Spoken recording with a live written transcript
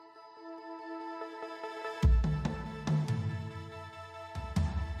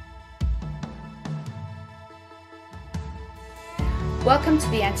Welcome to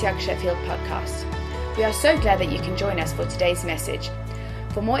the Antioch Sheffield podcast. We are so glad that you can join us for today's message.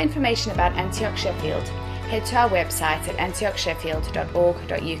 For more information about Antioch Sheffield, head to our website at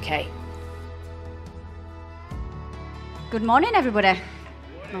antiochsheffield.org.uk. Good morning, everybody.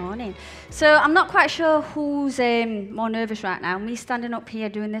 Morning. So I'm not quite sure who's more nervous right now, me standing up here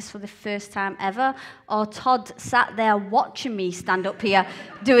doing this for the first time ever, or Todd sat there watching me stand up here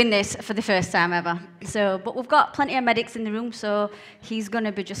doing this for the first time ever. But we've got plenty of medics in the room, so he's going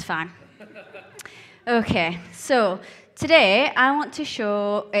to be just fine. Okay, so today I want to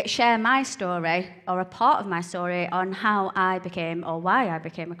share my story, or a part of my story, on how I became, or why I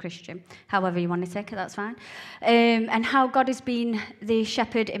became a Christian, however you want to take it, that's fine, and how God has been the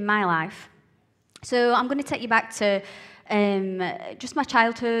shepherd in my life. So I'm going to take you back to just my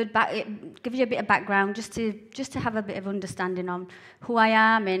childhood, give you a bit of background, just to have a bit of understanding on who I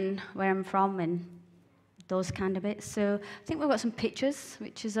am and where I'm from and those kind of bits. So I think we've got some pictures,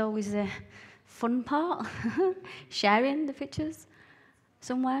 which is always a fun part, sharing the pictures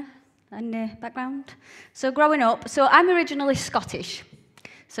somewhere in the background. So growing up, I'm originally Scottish.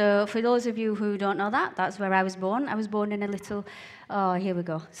 So for those of you who don't know that, that's where I was born. I was born in a little, here we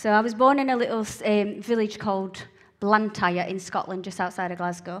go. So I was born in a little village called Blantyre in Scotland, just outside of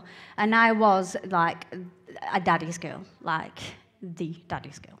Glasgow. And I was like a daddy's girl, like the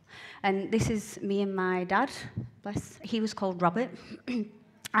daddy's girl. And this is me and my dad, bless. He was called Robert.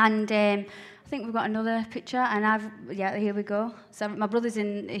 And I think we've got another picture, and here we go. So my brother's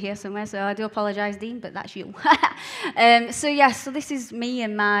in here somewhere, so I do apologise, Dean, but that's you. So this is me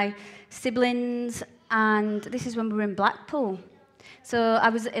and my siblings, and this is when we were in Blackpool. So I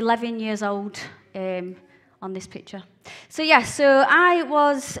was 11 years old on this picture. So I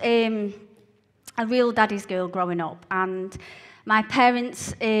was a real daddy's girl growing up, and my parents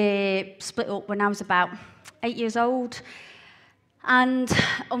split up when I was about 8 years old. And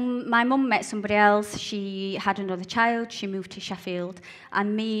my mum met somebody else, she had another child, she moved to Sheffield,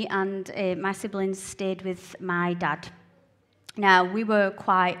 and me and my siblings stayed with my dad. Now, we were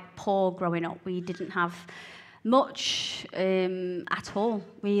quite poor growing up, we didn't have much at all.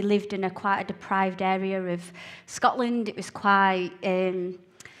 We lived in quite a deprived area of Scotland. It was quite,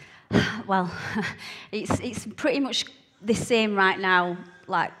 it's pretty much the same right now,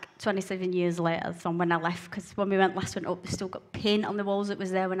 like 27 years later from when I left, because when we went up, we still got paint on the walls that was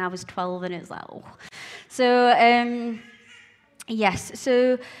there when I was 12, and it's like, oh. So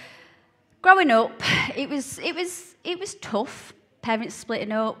growing up, it was tough. Parents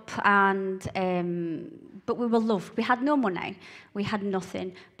splitting up, and but we were loved. We had no money, we had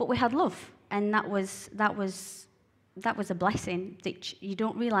nothing, but we had love, and that was a blessing that you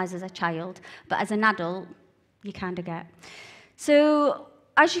don't realise as a child, but as an adult, you kind of get. So,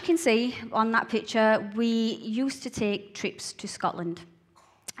 as you can see on that picture, we used to take trips to Scotland,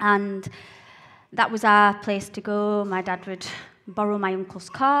 and that was our place to go. My dad would borrow my uncle's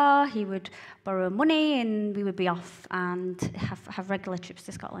car, he would borrow money, and we would be off and have regular trips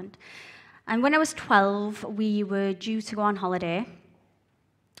to Scotland. And when I was 12, we were due to go on holiday,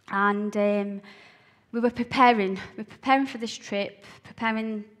 and we were preparing for this trip,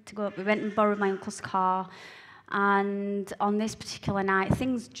 preparing to go. We went and borrowed my uncle's car. And on this particular night,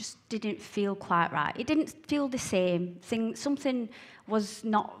 things just didn't feel quite right. It didn't feel the same. Something was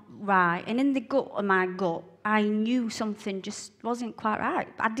not right. And in the gut of my gut, I knew something just wasn't quite right.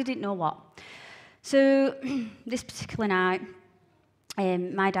 I didn't know what. So this particular night,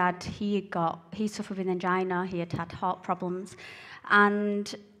 my dad, he suffered with angina. He had heart problems.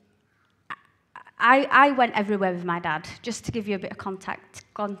 And I went everywhere with my dad, just to give you a bit of context.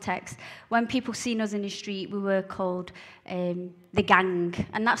 When people seen us in the street, we were called the gang,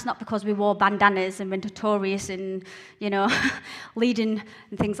 and that's not because we wore bandanas and were notorious and, leading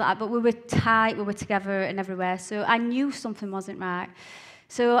and things like that, but we were tight, we were together and everywhere, so I knew something wasn't right.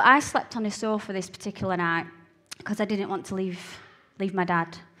 So I slept on a sofa this particular night, because I didn't want to leave my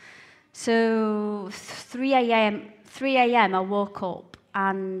dad. So 3 a.m. I woke up,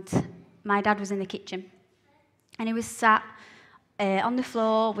 and my dad was in the kitchen, and he was sat on the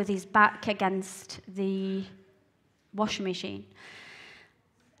floor with his back against the washing machine.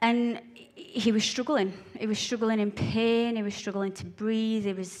 And he was struggling. He was struggling in pain. He was struggling to breathe.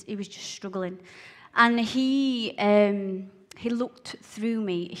 He was just struggling. And he looked through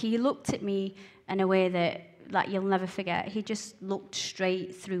me. He looked at me in a way that you'll never forget. He just looked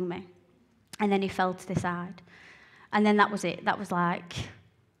straight through me. And then he fell to the side. And then that was it. That was like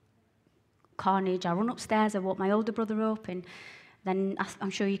carnage. I run upstairs, I woke my older brother up, and then I'm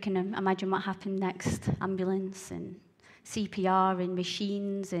sure you can imagine what happened next. Ambulance and CPR and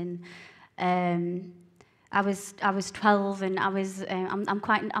machines, and I was 12, and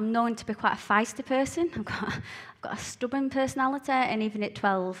I'm known to be quite a feisty person. I've got a stubborn personality, and even at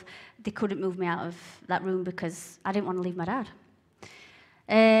 12, they couldn't move me out of that room because I didn't want to leave my dad.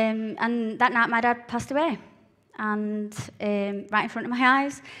 And that night, my dad passed away, and right in front of my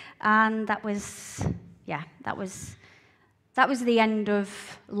eyes, and that was the end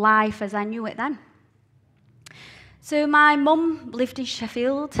of life as I knew it then. So my mum lived in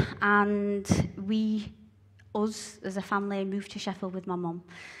Sheffield, and us as a family moved to Sheffield with my mum.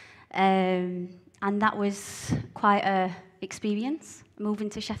 And that was quite a experience, moving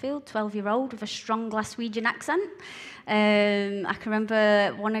to Sheffield, 12-year-old with a strong Glaswegian accent. I can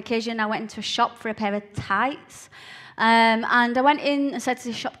remember one occasion I went into a shop for a pair of tights, and I went in and said to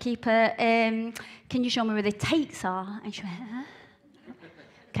the shopkeeper, can you show me where the tights are? And she went, huh?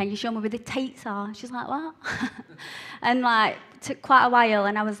 Can you show me where the tights are? She's like, what? And like, took quite a while,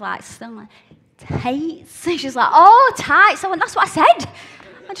 and I was like, still like, tights? And she's like, oh, tights. I went, that's what I said.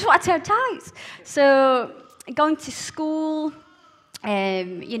 I just wanted to have tights. So going to school,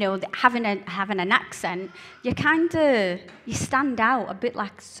 you know, having an accent, you stand out a bit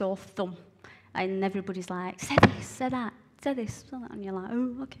like sore thumb. And everybody's like, say this, say that, say this, say that. And you're like,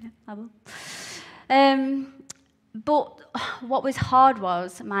 oh, okay, I will. But what was hard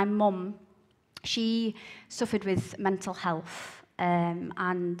was my mum, she suffered with mental health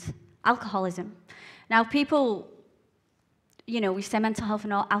and alcoholism. Now, people, you know, we say mental health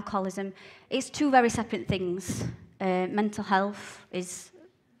and alcoholism, it's two very separate things. Mental health is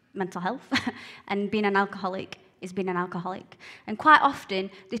mental health, and being an alcoholic is being an alcoholic. And quite often,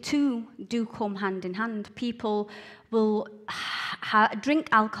 the two do come hand in hand. People will drink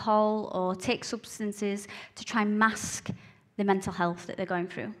alcohol or take substances to try and mask the mental health that they're going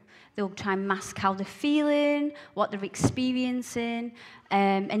through. They'll try and mask how they're feeling, what they're experiencing,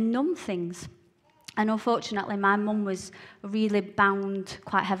 and numb things. And unfortunately, my mum was really bound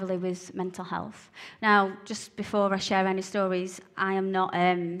quite heavily with mental health. Now, just before I share any stories, I'm not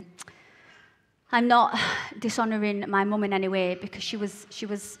dishonouring my mum in any way, because she was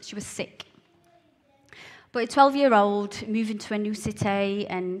sick. But a 12-year-old moving to a new city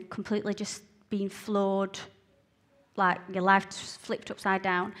and completely just being floored, like your life just flipped upside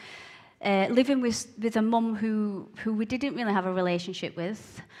down, living with a mum who we didn't really have a relationship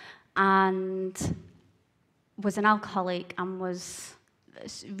with, and was an alcoholic and was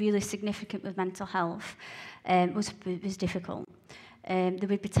really significant with mental health, was difficult. There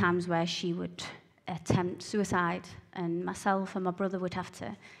would be times where she would attempt suicide, and myself and my brother would have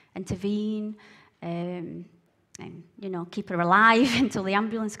to intervene, and, you know, keep her alive until the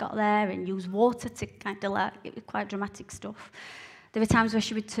ambulance got there, and use water to kind of like, it was quite dramatic stuff. There were times where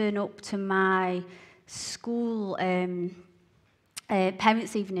she would turn up to my school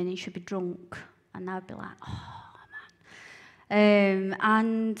parents' evening and she'd be drunk, and I would be like, oh man.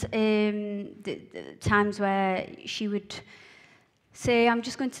 The times where she would say, I'm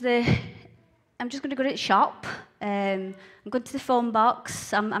just going to go to the shop. I'm going to the phone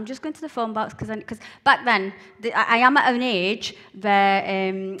box. I'm just going to the phone box because back then I am at an age where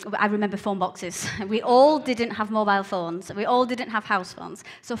I remember phone boxes. We all didn't have mobile phones. We all didn't have house phones.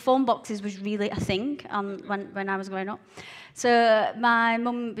 So phone boxes was really a thing when I was growing up. So my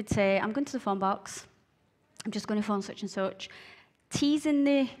mum would say, I'm going to the phone box. I'm just going to phone such and such. Tea's in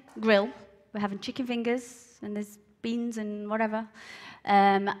the grill. We're having chicken fingers and there's beans and whatever.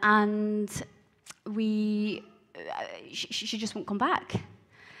 And she just won't come back.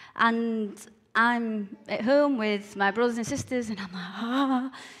 And I'm at home with my brothers and sisters, and I'm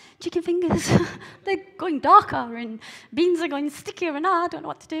like, chicken fingers, they're going darker, and beans are going stickier, and I don't know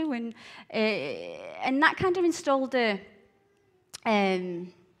what to do. And that kind of installed a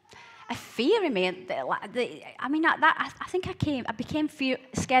fear in me. I think I became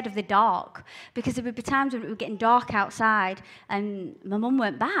scared of the dark, because there would be times when it was getting dark outside, and my mum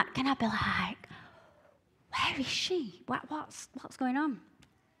went back, and I'd be like, where is she? What's going on?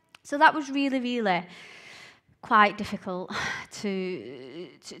 So that was really, really quite difficult to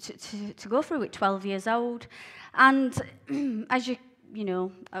go through at 12 years old. And as you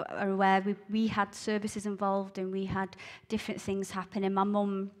know, are aware, we had services involved, and we had different things happening. My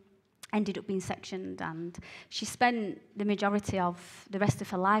mum ended up being sectioned, and she spent the majority of the rest of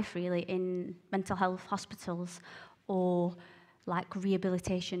her life really in mental health hospitals, or like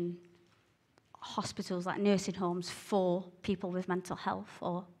rehabilitation hospitals, like nursing homes for people with mental health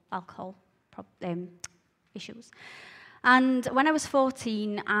or alcohol issues. And when I was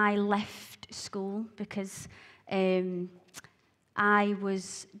 14, I left school because I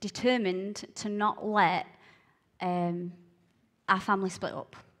was determined to not let our family split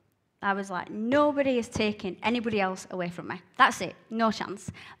up. I was like, nobody is taking anybody else away from me. That's it, no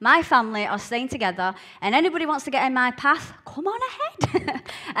chance. My family are staying together, and anybody wants to get in my path, come on ahead.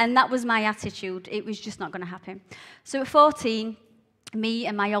 And that was my attitude. It was just not going to happen. So at 14, me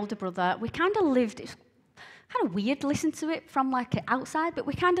and my older brother, we kind of lived, it's kind of weird to listen to it from like outside, but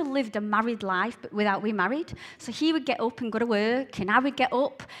we kind of lived a married life but without being married. So he would get up and go to work, and I would get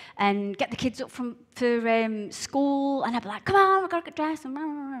up and get the kids up for school, and I'd be like, come on, we've got to get dressed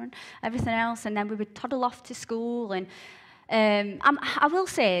and everything else, and then we would toddle off to school. And I will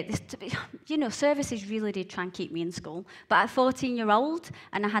say, services really did try and keep me in school, but at 14-year-old,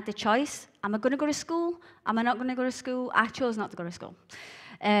 and I had the choice, am I going to go to school? Am I not going to go to school? I chose not to go to school.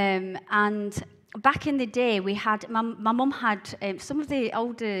 And back in the day, we had, my mum had, some of the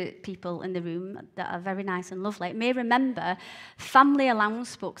older people in the room that are very nice and lovely may remember family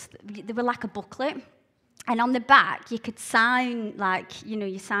allowance books. They were like a booklet. And on the back, you could sign,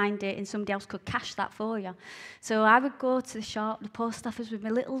 you signed it and somebody else could cash that for you. So I would go to the shop, the post office with my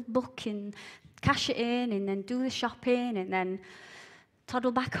little book and cash it in and then do the shopping and then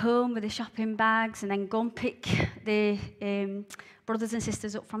toddle back home with the shopping bags and then go and pick the brothers and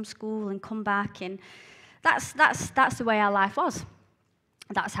sisters up from school and come back. And that's the way our life was.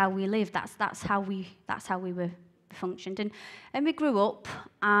 That's how we lived. That's how we were functioned. And we grew up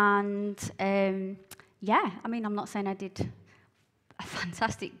and I'm not saying I did a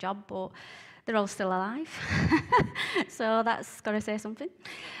fantastic job, but they're all still alive. So that's got to say something.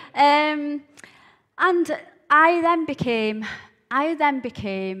 And I then became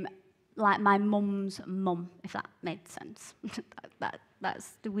like my mum's mum, if that made sense.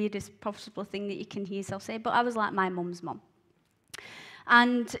 That's the weirdest possible thing that you can hear yourself say, but I was like my mum's mum.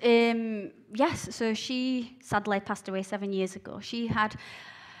 And so she sadly passed away 7 years ago. She had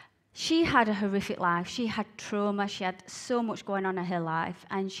a horrific life. She had trauma. She had so much going on in her life,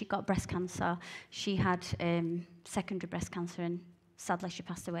 and she got breast cancer. She had secondary breast cancer, and sadly she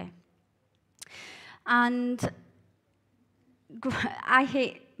passed away. And I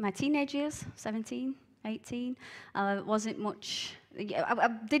hit my teenage years, 17, 18. Wasn't much. I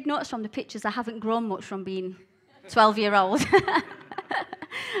did notice from the pictures I haven't grown much from being 12-year-old.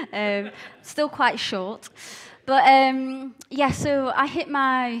 Still quite short. But so I hit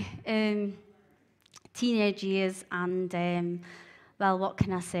my teenage years, and what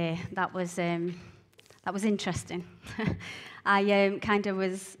can I say? That was interesting. I kind of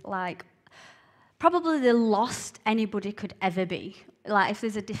was like probably the lost anybody could ever be. Like if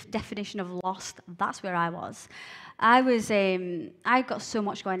there's a definition of lost, that's where I was. I got so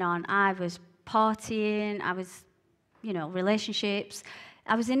much going on. I was partying. I was, relationships.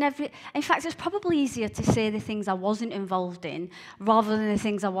 I was in fact, it's probably easier to say the things I wasn't involved in rather than the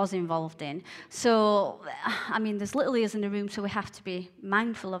things I was involved in. So, there's little ears in the room, so we have to be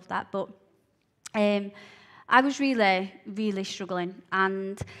mindful of that. But I was really, really struggling.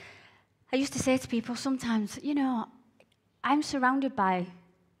 And I used to say to people sometimes, I'm surrounded by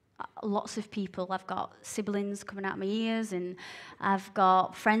lots of people. I've got siblings coming out of my ears, and I've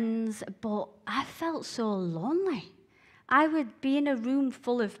got friends, but I felt so lonely. I would be in a room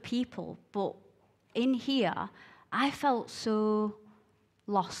full of people, but in here, I felt so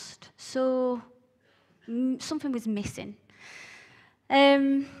lost. So something was missing.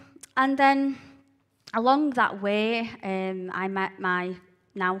 And then along that way, I met my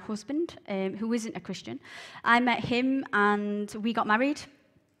now husband, who isn't a Christian. I met him, and we got married.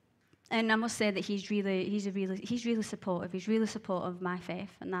 And I must say that he's really supportive. He's really supportive of my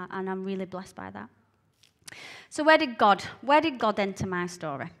faith, and I'm really blessed by that. So where did God enter my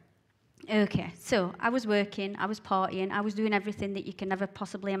story? Okay, so I was working, I was partying, I was doing everything that you can never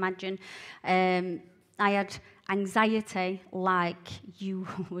possibly imagine. I had anxiety like you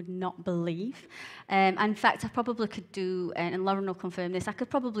would not believe. In fact, I probably could do, and Lauren will confirm this, I could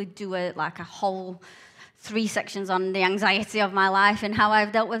probably do a whole 3 sections on the anxiety of my life and how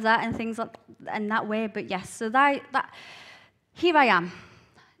I've dealt with that and things like in that way. But yes, so that here I am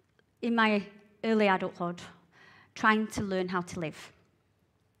in my early adulthood, trying to learn how to live.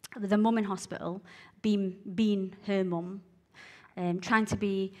 With a mum in hospital, being her mum, trying to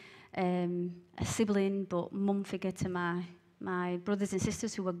be a sibling but mum figure to my brothers and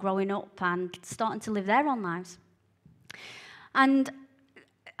sisters who were growing up and starting to live their own lives. And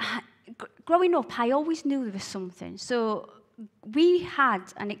growing up, I always knew there was something. So we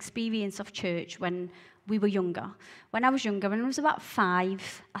had an experience of church when we were younger. When I was younger, when I was about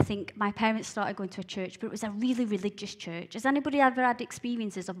 5, I think my parents started going to a church, but it was a really religious church. Has anybody ever had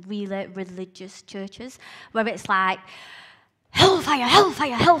experiences of really religious churches where it's like, hellfire,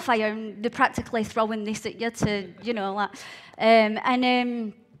 hellfire, hellfire, and they're practically throwing this at you to,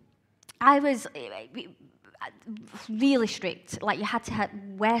 I was really strict. Like, you had to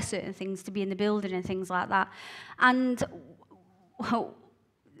wear certain things to be in the building and things like that. And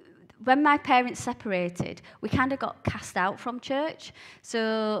when my parents separated, we kind of got cast out from church.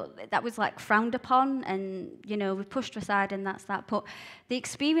 So that was like frowned upon, and, you know, we pushed aside, and that's that. But the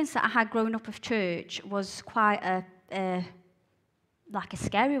experience that I had growing up of church was quite a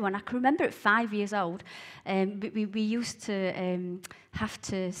scary one. I can remember at 5 years old, we used to have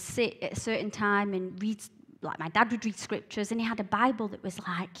to sit at a certain time and read. Like, my dad would read scriptures, and he had a Bible that was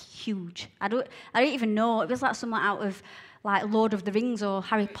like huge. I don't even know. It was like something out of like Lord of the Rings or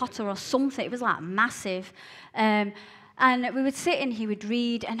Harry Potter or something. It was like massive. And we would sit and he would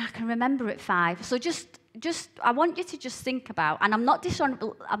read, and I can remember at 5. So just I want you to just think about, and I'm not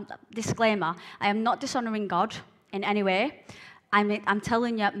disclaimer, I am not dishonoring God in any way. I'm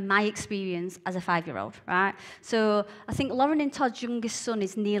telling you my experience as a 5-year-old, right? So I think Lauren and Todd's youngest son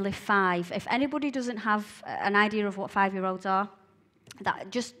is nearly 5. If anybody doesn't have an idea of what 5-year-olds are,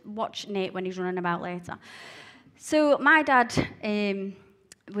 just watch Nate when he's running about later. So my dad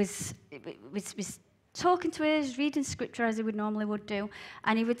was talking to us, reading scripture as he would normally do,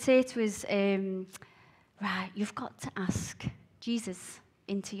 and he would say to us, right, you've got to ask Jesus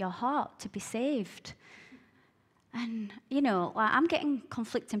into your heart to be saved. And, you know, like, I'm getting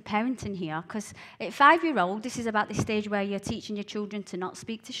conflicting parenting here, because at 5-year-old, this is about the stage where you're teaching your children to not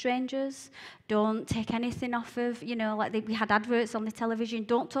speak to strangers, don't take anything off of, you know, like we had adverts on the television,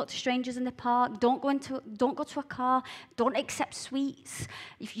 don't talk to strangers in the park, don't go to a car, don't accept sweets.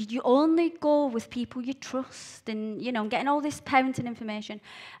 If you only go with people you trust, and, you know, getting all this parenting information.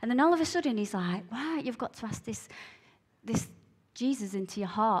 And then all of a sudden he's like, right, you've got to ask this Jesus into your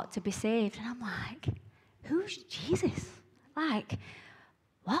heart to be saved. And I'm like, who's Jesus? Like,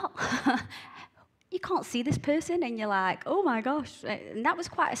 what? You can't see this person, and you're like, oh my gosh. And that was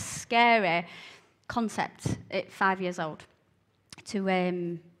quite a scary concept at 5 years old to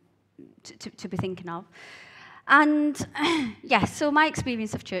be thinking of. And yeah, so my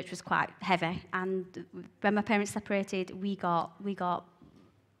experience of church was quite heavy. And when my parents separated, we got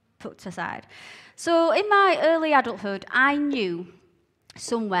put aside. So in my early adulthood, I knew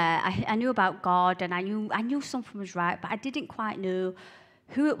somewhere, I knew about God, and I knew something was right, but I didn't quite know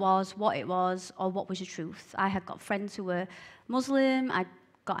who it was, or what was the truth. I had got friends who were Muslim. I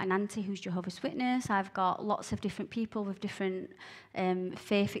got an auntie who's Jehovah's Witness. I've got lots of different people with different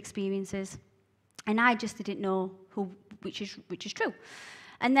faith experiences, and I just didn't know which is true.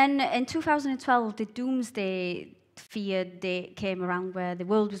 And then in 2012, the doomsday fear date came around, where the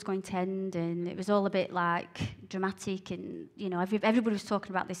world was going to end, and it was all a bit like dramatic, and, you know, everybody was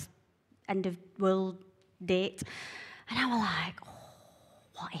talking about this end of world date, and I was like, oh,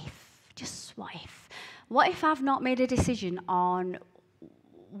 what if I've not made a decision on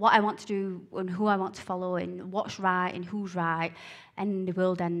what I want to do and who I want to follow and what's right and who's right, and the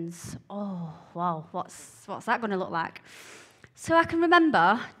world ends? Oh, wow, what's that going to look like? So I can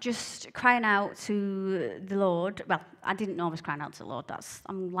remember just crying out to the Lord. Well, I didn't know I was crying out to the Lord.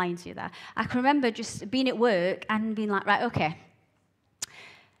 I'm lying to you there. I can remember just being at work and being like, right, okay,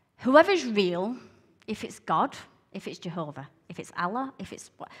 whoever's real, if it's God, if it's Jehovah, if it's Allah, if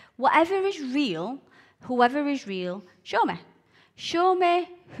it's whatever is real, whoever is real, show me. Show me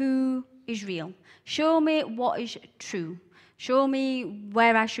who is real. Show me what is true. Show me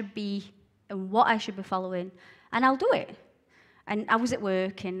where I should be and what I should be following, and I'll do it. And I was at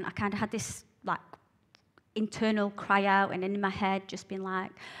work, and I kind of had this like internal cry out, and in my head just being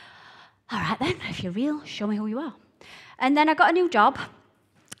like, all right then, if you're real, show me who you are. And then I got a new job,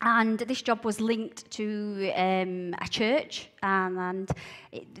 and this job was linked to a church, and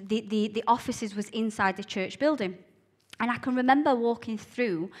the offices was inside the church building. And I can remember walking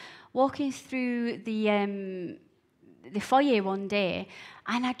through the foyer one day,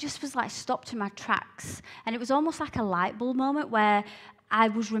 and I just was like stopped in my tracks, and it was almost like a light bulb moment where I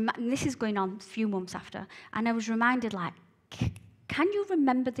was, this is going on a few months after, and I was reminded, like, can you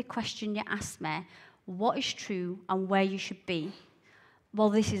remember the question you asked me, what is true and where you should be? Well,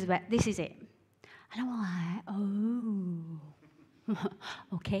 this is it. And I'm like, oh,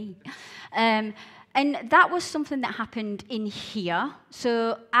 okay. And that was something that happened in here.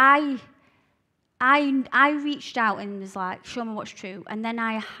 So I reached out and was like, show me what's true. And then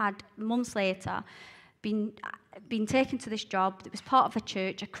I had, months later, been taken to this job that was part of a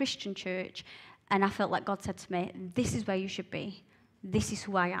church, a Christian church, and I felt like God said to me, this is where you should be. This is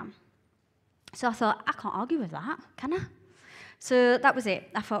who I am. So I thought, I can't argue with that, can I? So that was it.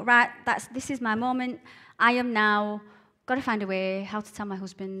 I thought, right, this is my moment. I am now got to find a way how to tell my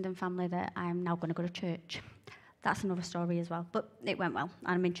husband and family that I am now going to go to church. that's another story as well. But it went well,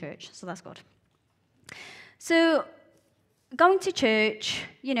 and I'm in church, so that's good. So going to church,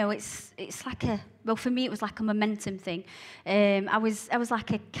 you know, it's like for me, it was like a momentum thing. I was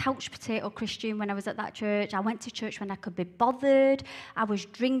like a couch potato Christian when I was at that church. I went to church when I could be bothered. I was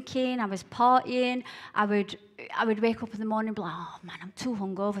drinking, I was partying. I would wake up in the morning and be like, oh man, I'm too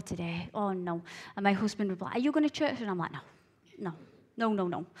hungover today. Oh no. And my husband would be like, are you going to church? And I'm like, no.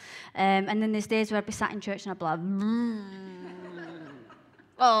 And then there's days where I'd be sat in church and I'd be like,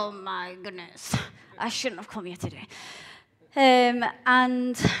 oh my goodness, I shouldn't have come here today. And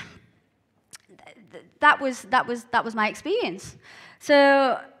that was my experience.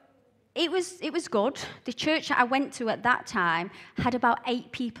 So it was good. The church that I went to at that time had about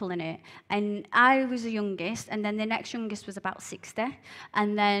 8 people in it, and I was the youngest, and then the next youngest was about 60,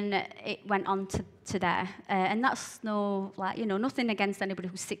 and then it went on to there. And that's nothing against anybody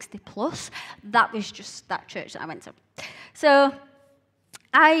who's 60 plus. That was just that church that I went to. So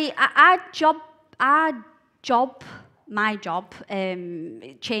my job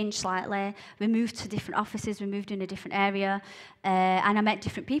changed slightly. We moved to different offices, we moved in a different area, and I met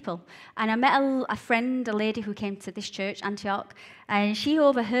different people. And I met a lady who came to this church, Antioch, and she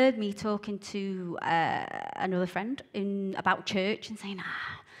overheard me talking to another friend about church and saying,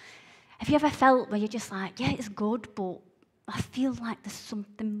 have you ever felt where you're just like, yeah, it's good, but I feel like there's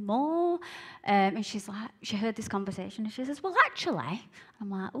something more. And she's like, she heard this conversation and she says, well, actually, I'm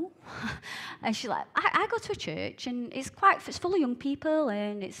like, oh. And she's like, I go to a church and it's full of young people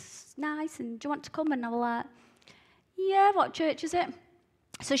and it's nice and do you want to come? And I was like, yeah, what church is it?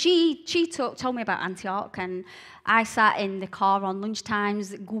 So she told me about Antioch, and I sat in the car on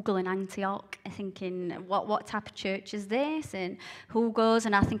lunchtimes Googling Antioch, thinking, what type of church is this and who goes?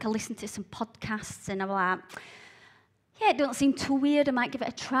 And I think I listened to some podcasts and I was like, yeah, it don't seem too weird, I might give it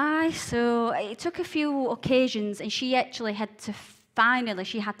a try. So it took a few occasions, and she actually had to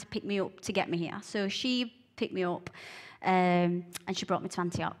pick me up to get me here. So she picked me up, and she brought me to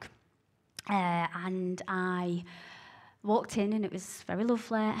Antioch. And I walked in, and it was very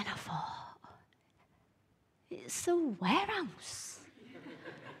lovely, and I thought, it's a warehouse.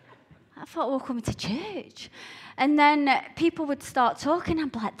 I thought we were coming to church. And then people would start talking, and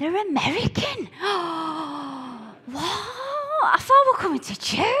I'd be like, they're American. What? I thought we were coming to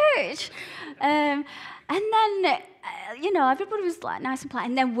church. And then, everybody was like nice and polite.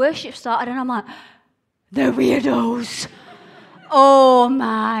 And then worship started, and I'm like, they're weirdos. Oh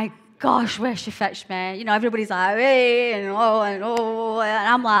my gosh, where she fetched me. Everybody's like, hey, and oh, and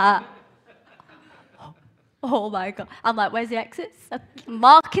I'm like, oh my God. I'm like, where's the exits? I'm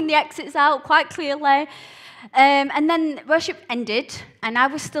marking the exits out quite clearly. And then worship ended, and I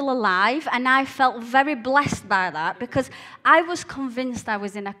was still alive, and I felt very blessed by that because I was convinced I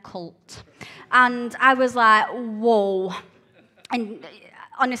was in a cult. And I was like, whoa. And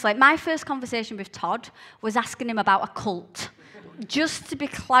honestly, my first conversation with Todd was asking him about a cult, just to be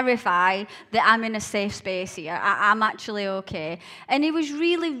clarified that I'm in a safe space here. I'm actually okay. And he was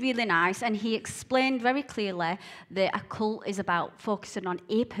really, really nice, and he explained very clearly that a cult is about focusing on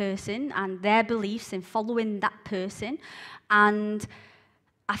a person and their beliefs and following that person. And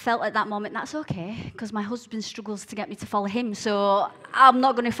I felt at that moment, that's okay, because my husband struggles to get me to follow him, so I'm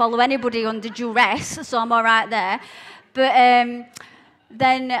not going to follow anybody under duress, so I'm all right there. But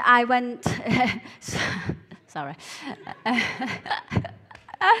then I went... Sorry.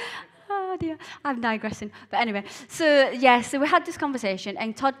 Oh dear, I'm digressing. But anyway, so we had this conversation,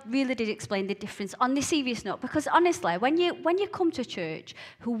 and Todd really did explain the difference on the serious note, because honestly, when you come to a church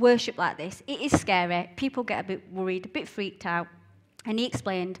who worship like this, it is scary. People get a bit worried, a bit freaked out. And he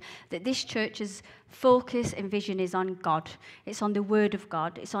explained that this church's focus and vision is on God. It's on the Word of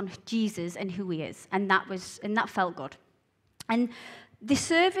God. It's on Jesus and who He is, and that felt good. And the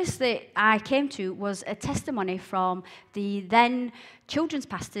service that I came to was a testimony from the then children's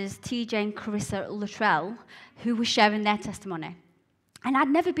pastors, TJ and Carissa Luttrell, who were sharing their testimony. And I'd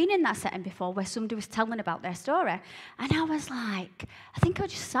never been in that setting before where somebody was telling about their story. And I was like, I think I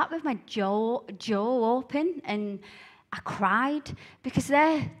just sat with my jaw open, and I cried because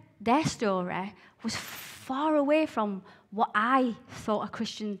their story was far away from what I thought a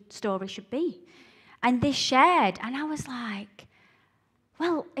Christian story should be. And they shared, and I was like,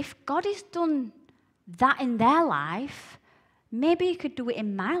 well, if God has done that in their life, maybe He could do it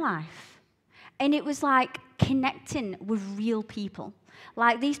in my life. And it was like connecting with real people.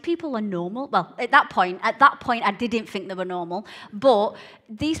 Like, these people are normal. Well, at that point, I didn't think they were normal. But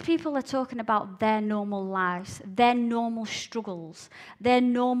these people are talking about their normal lives, their normal struggles, their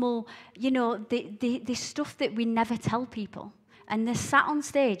normal, the stuff that we never tell people. And they're sat on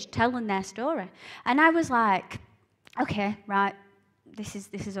stage telling their story. And I was like, okay, right, this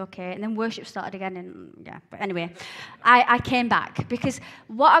is okay. And then worship started again, and yeah. But anyway, I came back because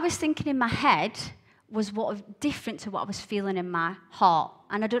what I was thinking in my head was different to what I was feeling in my heart.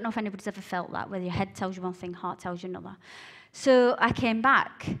 And I don't know if anybody's ever felt that, where your head tells you one thing, heart tells you another. So I came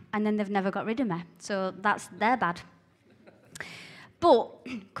back, and then they've never got rid of me. So that's their bad. But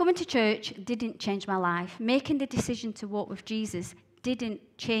coming to church didn't change my life. Making the decision to walk with Jesus didn't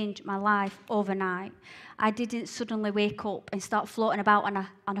change my life overnight. I didn't suddenly wake up and start floating about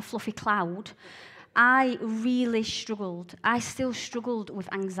on a fluffy cloud. I really struggled. I still struggled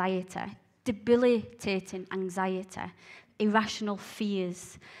with anxiety, debilitating anxiety, irrational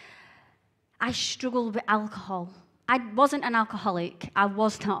fears. I struggled with alcohol. I wasn't an alcoholic, I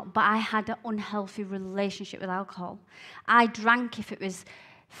was not, but I had an unhealthy relationship with alcohol. I drank if it was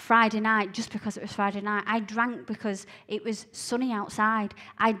Friday night, just because it was Friday night. I drank because it was sunny outside.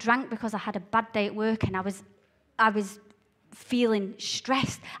 I drank because I had a bad day at work and I was feeling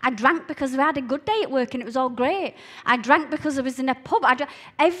stressed. I drank because I had a good day at work and it was all great. I drank because I was in a pub.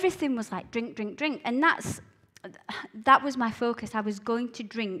 Everything was like drink, drink, drink. And that was my focus. I was going to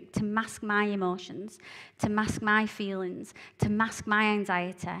drink to mask my emotions, to mask my feelings, to mask my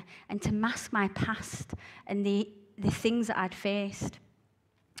anxiety, and to mask my past and the things that I'd faced.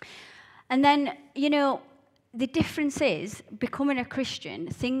 And then, the difference is, becoming a Christian,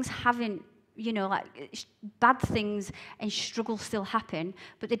 things haven't, bad things and struggles still happen,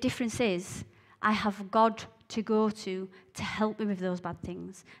 but the difference is I have God to go to help me with those bad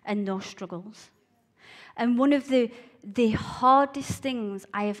things and those struggles. And one of the hardest things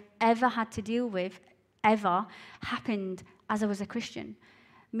I have ever had to deal with, ever, happened as I was a Christian.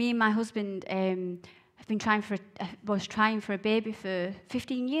 Me and my husband have been trying for a baby for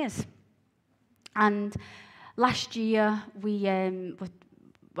 15 years. And last year, we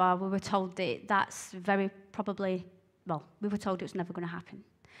were told that that's very probably, we were told it was never going to happen.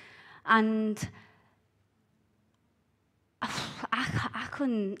 And I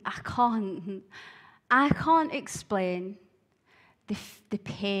can't explain the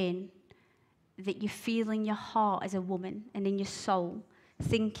pain that you feel in your heart as a woman and in your soul,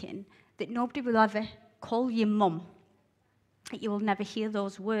 thinking that nobody will ever call you mum, that you will never hear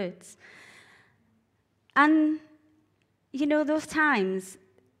those words. And, those times,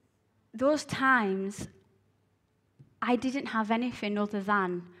 I didn't have anything other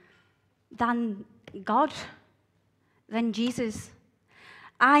than God, than Jesus.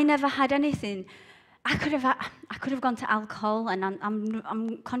 I never had anything. I could have gone to alcohol, and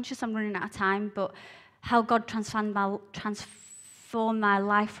I'm conscious I'm running out of time, but how God transformed my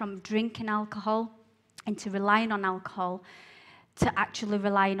life from drinking alcohol into relying on alcohol to actually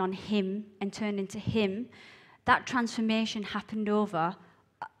relying on Him and turning to Him, that transformation happened over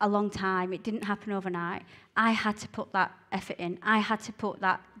a long time. It didn't happen overnight. I had to put that effort in. I had to put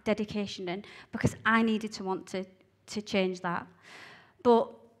that dedication in because I needed to want to change that. But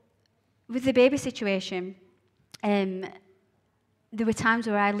with the baby situation, there were times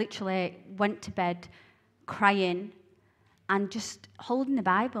where I literally went to bed crying and just holding the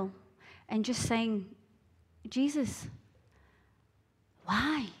Bible and just saying, Jesus,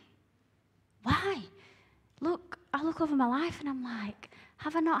 why? Why? I look over my life and I'm like,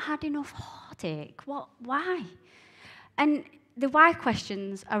 have I not had enough heartache? Why? And the why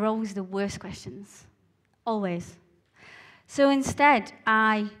questions are always the worst questions. Always. So instead,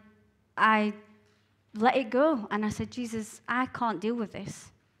 I let it go. And I said, Jesus, I can't deal with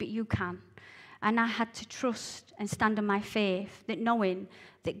this, but you can. And I had to trust and stand on my faith, that knowing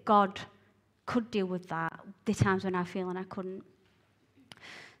that God could deal with that, the times when I feel and I couldn't.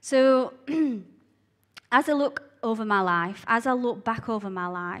 So as I look over my life, as I look back over my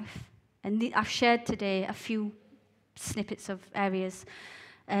life, and I've shared today a few snippets of areas,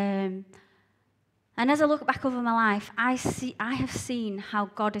 and as I look back over my life, I have seen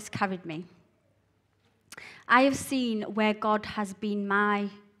how God has carried me. I have seen where God has been my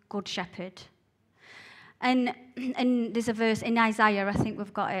good shepherd. And there's a verse in Isaiah, I think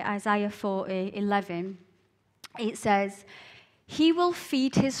we've got it, Isaiah 40:11. It says, He will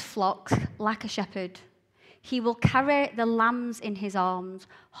feed his flocks like a shepherd. He will carry the lambs in his arms,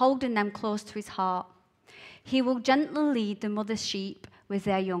 holding them close to his heart. He will gently lead the mother's sheep with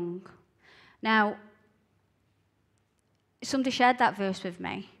their young. Now, somebody shared that verse with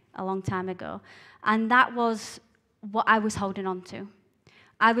me a long time ago, and that was what I was holding on to.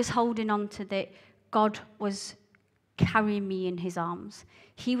 I was holding on to that God was carrying me in his arms.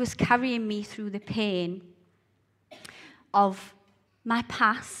 He was carrying me through the pain of my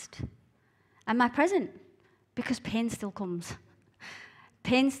past and my present, because pain still comes.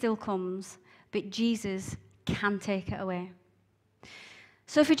 Pain still comes, but Jesus can take it away.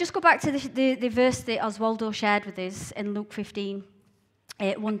 So if we just go back to the verse that Oswaldo shared with us in Luke 15,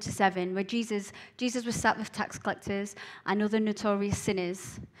 1-7, where Jesus was sat with tax collectors and other notorious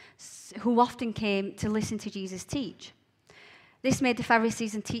sinners who often came to listen to Jesus teach. This made the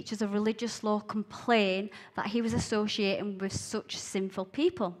Pharisees and teachers of religious law complain that he was associating with such sinful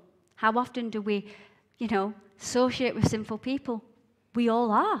people. How often do we, associate with sinful people? We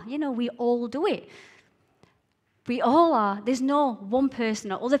all are, we all do it. We all are. There's no one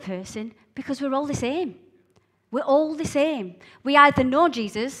person or other person because we're all the same. We're all the same. We either know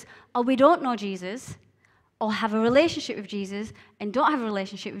Jesus or we don't know Jesus, or have a relationship with Jesus and don't have a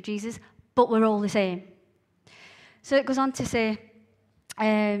relationship with Jesus, but we're all the same. So it goes on to say,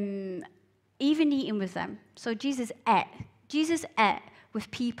 even eating with them. So Jesus ate. Jesus ate with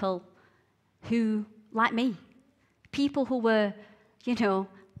people who, like me, people who were,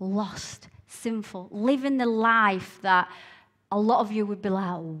 lost, sinful, living the life that a lot of you would be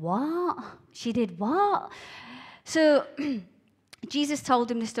like, what? She did what? So Jesus told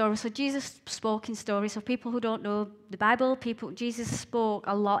him the story. So Jesus spoke in stories. So people who don't know the Bible, Jesus spoke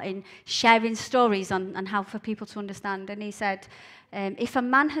a lot in sharing stories on how for people to understand. And he said, if a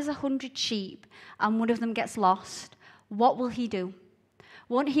man has 100 sheep and one of them gets lost, what will he do?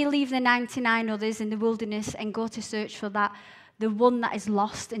 Won't he leave the 99 others in the wilderness and go to search for the one that is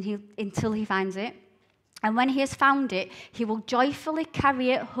lost until he finds it? And when he has found it, he will joyfully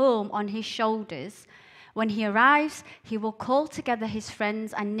carry it home on his shoulders. When he arrives, he will call together his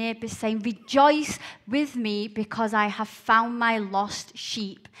friends and neighbors, saying, "Rejoice with me because I have found my lost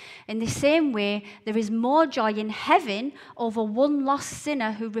sheep." In the same way, there is more joy in heaven over one lost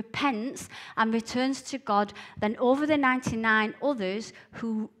sinner who repents and returns to God than over the 99 others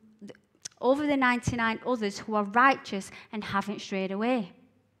who are righteous and haven't strayed away.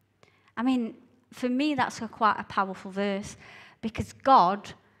 I mean, for me, that's quite a powerful verse, because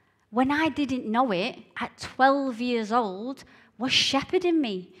God, when I didn't know it, at 12 years old, was shepherding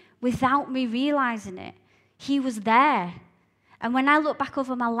me without me realizing it. He was there. And when I look back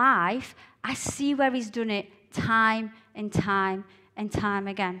over my life, I see where he's done it time and time and time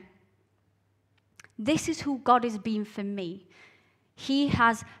again. This is who God has been for me. He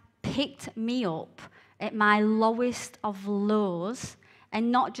has picked me up at my lowest of lows,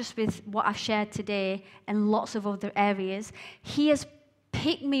 and not just with what I've shared today and lots of other areas. He has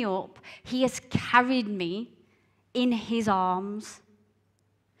picked me up. He has carried me in his arms.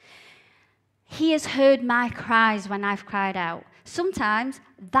 He has heard my cries when I've cried out. Sometimes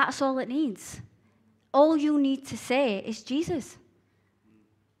that's all it needs. All you need to say is Jesus.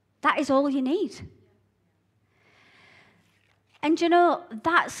 That is all you need. And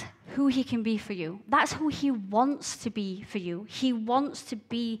that's who he can be for you. That's who he wants to be for you. He wants to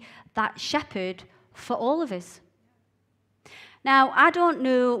be that shepherd for all of us. Now, I don't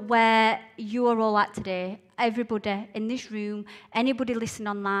know where you are all at today. Everybody in this room, anybody listening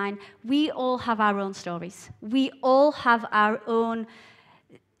online, we all have our own stories. We all have our own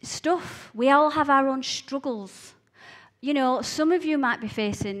stuff. We all have our own struggles. Some of you might be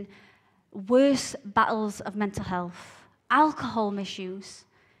facing worse battles of mental health, alcohol misuse,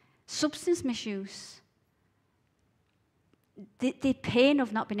 substance misuse, the pain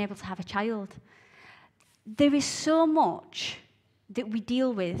of not being able to have a child. There is so much that we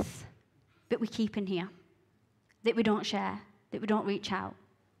deal with, that we keep in here, that we don't share, that we don't reach out.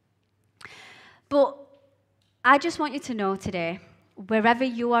 But I just want you to know today, wherever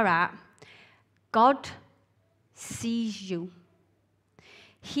you are at, God sees you.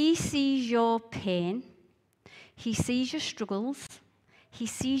 He sees your pain. He sees your struggles. He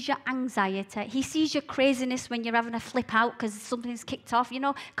sees your anxiety. He sees your craziness when you're having a flip out because something's kicked off,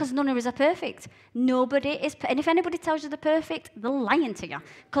 because none of us are perfect. Nobody is. And if anybody tells you they're perfect, they're lying to you,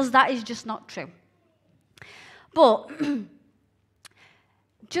 because that is just not true. But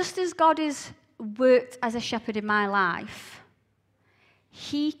just as God has worked as a shepherd in my life,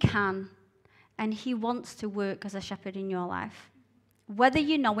 he can and he wants to work as a shepherd in your life. Whether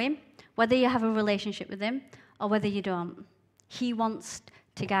you know him, whether you have a relationship with him, or whether you don't, he wants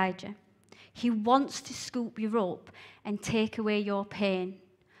to guide you. He wants to scoop you up and take away your pain.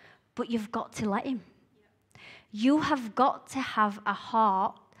 But you've got to let him. You have got to have a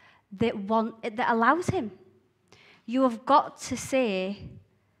heart that allows him. You have got to say,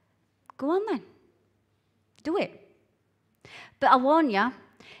 go on then. Do it. But I warn you,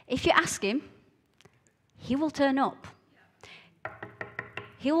 if you ask him, he will turn up.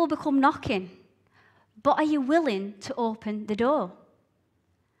 He will become knocking. But are you willing to open the door?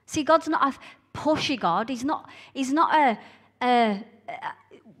 See, God's not a pushy God. He's not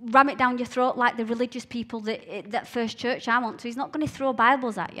ram it down your throat like the religious people that first church I went to. He's not going to throw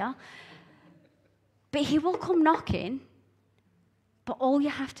Bibles at you. But he will come knocking. But all you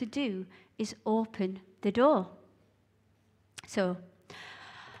have to do is open the door. So,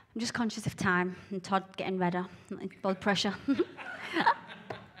 I'm just conscious of time and Todd getting redder, blood pressure.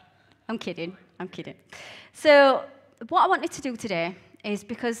 I'm kidding. So, what I wanted to do today is,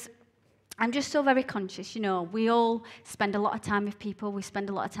 because I'm just so very conscious, we all spend a lot of time with people, we spend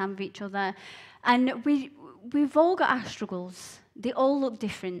a lot of time with each other, and we've all got our struggles. They all look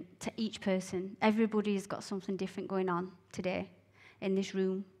different to each person. Everybody's got something different going on today in this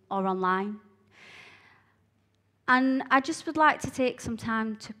room or online. And I just would like to take some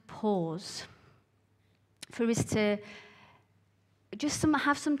time to pause for us to just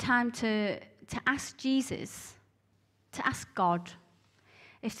have some time to ask Jesus, to ask God,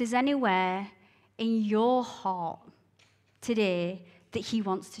 if there's anywhere in your heart today that he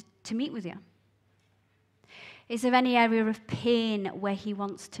wants to meet with you. Is there any area of pain where he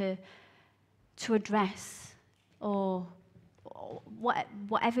wants to address, or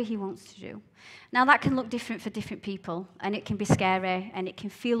whatever he wants to do? Now, that can look different for different people, and it can be scary, and it can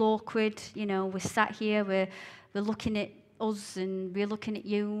feel awkward. We're sat here, we're looking at us, and we're looking at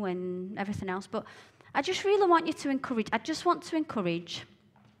you, and everything else. But I just really want you to encourage.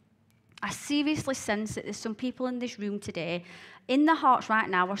 I seriously sense that there's some people in this room today, in their hearts right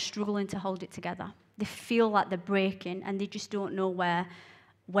now, are struggling to hold it together. They feel like they're breaking, and they just don't know where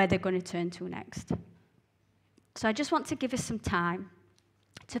they're going to turn to next. So I just want to give us some time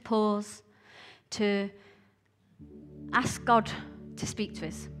to pause, to ask God to speak to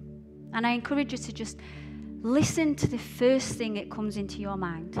us. And I encourage you to just listen to the first thing that comes into your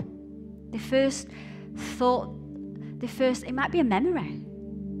mind. The first thought, it might be a memory.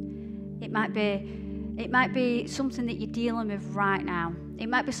 It might be something that you're dealing with right now. It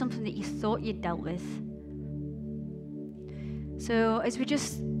might be something that you thought you'd dealt with. So as we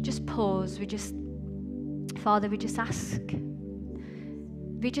just pause, Father, we just ask,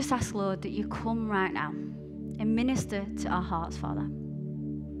 Lord, that you come right now and minister to our hearts, Father.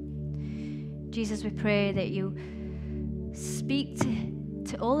 Jesus, we pray that you speak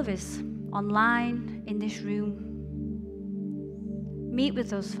to all of us online, in this room. Meet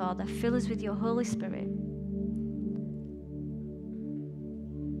with us, Father. Fill us with your Holy Spirit.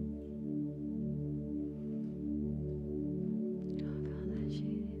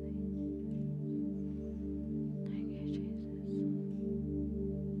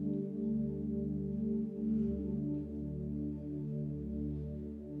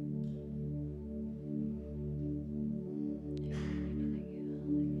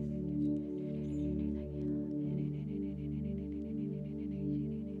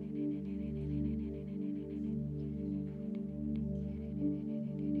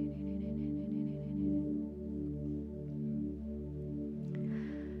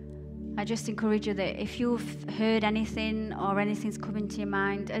 I just encourage you that if you've heard anything or anything's coming to your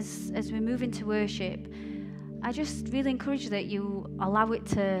mind as we move into worship, I just really encourage you that you allow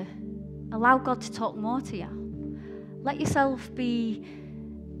God to talk more to you. Let yourself be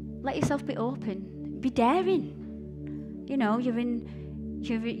open. Be daring. You're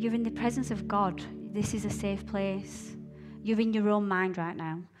in the presence of God. This is a safe place. You're in your own mind right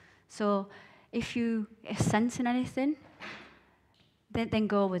now. So if you are sensing anything, then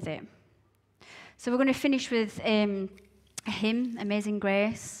go with it. So we're going to finish with a hymn, Amazing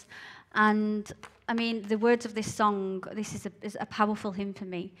Grace. And I mean, the words of this song, this is a powerful hymn for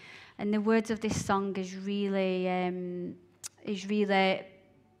me. And the words of this song is really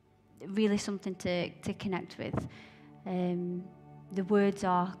something to connect with. The words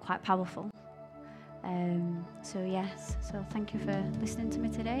are quite powerful. So thank you for listening to me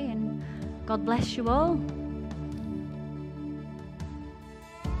today, and God bless you all.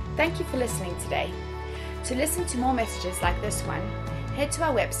 Thank you for listening today. To listen to more messages like this one, head to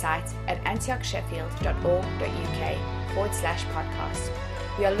our website at antiochsheffield.org.uk/podcast.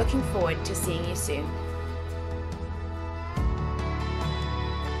 We are looking forward to seeing you soon.